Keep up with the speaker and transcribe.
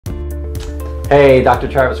Hey, Dr.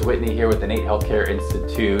 Travis Whitney here with the Innate Healthcare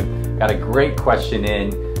Institute. Got a great question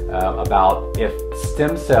in about if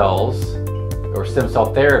stem cells or stem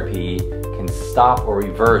cell therapy can stop or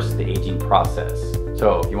reverse the aging process.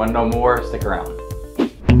 So if you want to know more, stick around.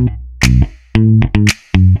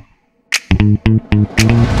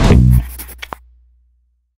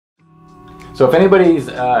 So if anybody's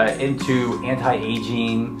into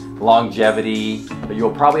anti-aging, longevity,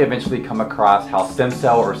 you'll probably eventually come across how stem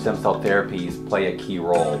cell or stem cell therapies play a key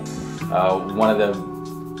role. One of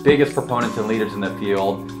the biggest proponents and leaders in the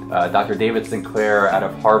field, Dr. David Sinclair out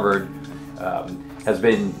of Harvard, has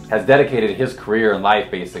dedicated his career and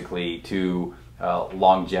life basically to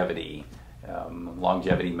longevity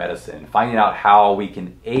medicine, finding out how we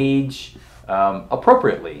can age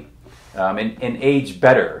appropriately and age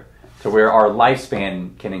better, to where our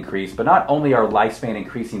lifespan can increase, but not only our lifespan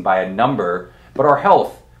increasing by a number, but our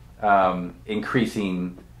health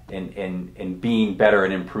increasing and being better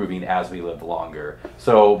and improving as we live longer.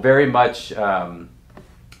 So very much along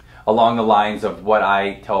the lines of what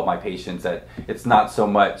I tell my patients, that it's not so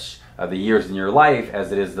much the years in your life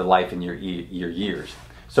as it is the life in your years.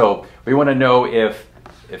 So we want to know if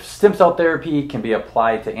stem cell therapy can be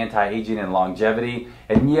applied to anti-aging and longevity,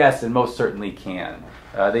 and yes, and most certainly can.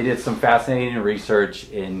 They did some fascinating research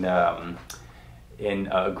in a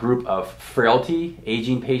group of frailty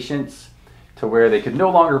aging patients, to where they could no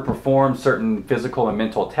longer perform certain physical and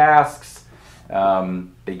mental tasks.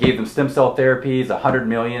 They gave them stem cell therapies, 100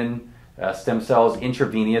 million stem cells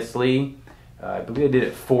intravenously. I believe they did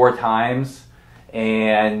it 4 times,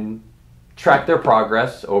 and tracked their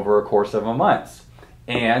progress over a course of a month.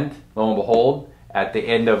 And lo and behold, at the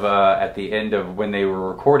end of when they were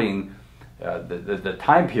recording the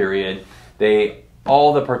time period,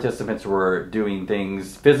 all the participants were doing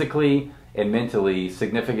things physically and mentally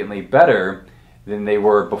significantly better than they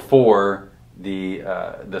were before the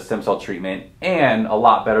stem cell treatment, and a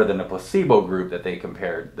lot better than the placebo group that they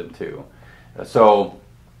compared them to. So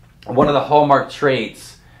one of the hallmark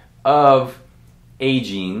traits of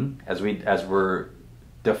aging, as we're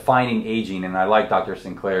defining aging, and I like Dr.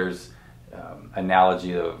 Sinclair's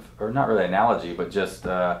analogy of, or not really analogy, but just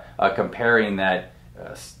comparing that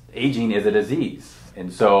aging is a disease.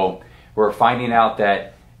 And so we're finding out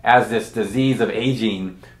that as this disease of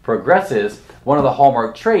aging progresses, one of the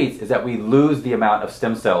hallmark traits is that we lose the amount of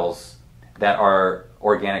stem cells that are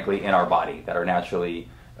organically in our body, that are naturally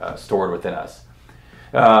stored within us.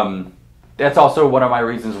 That's also one of my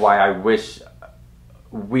reasons why I wish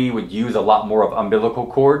we would use a lot more of umbilical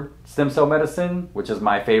cord stem cell medicine, which is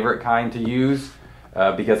my favorite kind to use,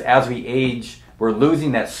 because as we age, we're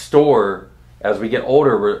losing that store. As we get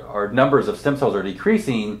older, our numbers of stem cells are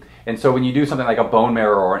decreasing, and so when you do something like a bone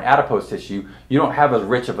marrow or an adipose tissue, you don't have as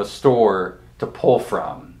rich of a store to pull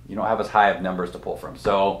from. You don't have as high of numbers to pull from.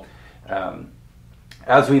 So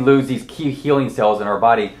as we lose these key healing cells in our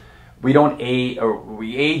body, we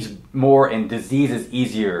age more, and disease is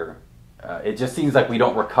easier. It just seems like we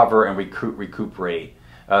don't recover and recuperate.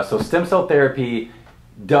 So stem cell therapy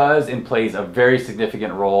does and plays a very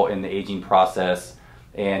significant role in the aging process,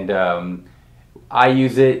 and I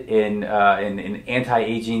use it in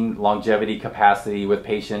anti-aging longevity capacity with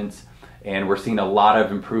patients, and we're seeing a lot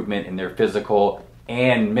of improvement in their physical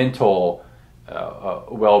and mental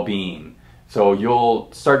well-being. So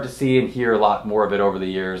you'll start to see and hear a lot more of it over the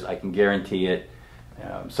years, I can guarantee it.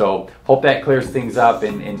 So hope that clears things up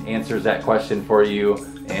and answers that question for you.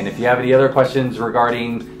 And if you have any other questions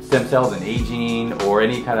regarding stem cells and aging, or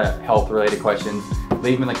any kind of health related questions,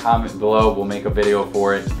 leave them in the comments below. We'll make a video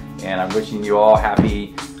for it. And I'm wishing you all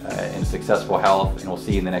happy and successful health, and we'll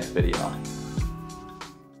see you in the next video.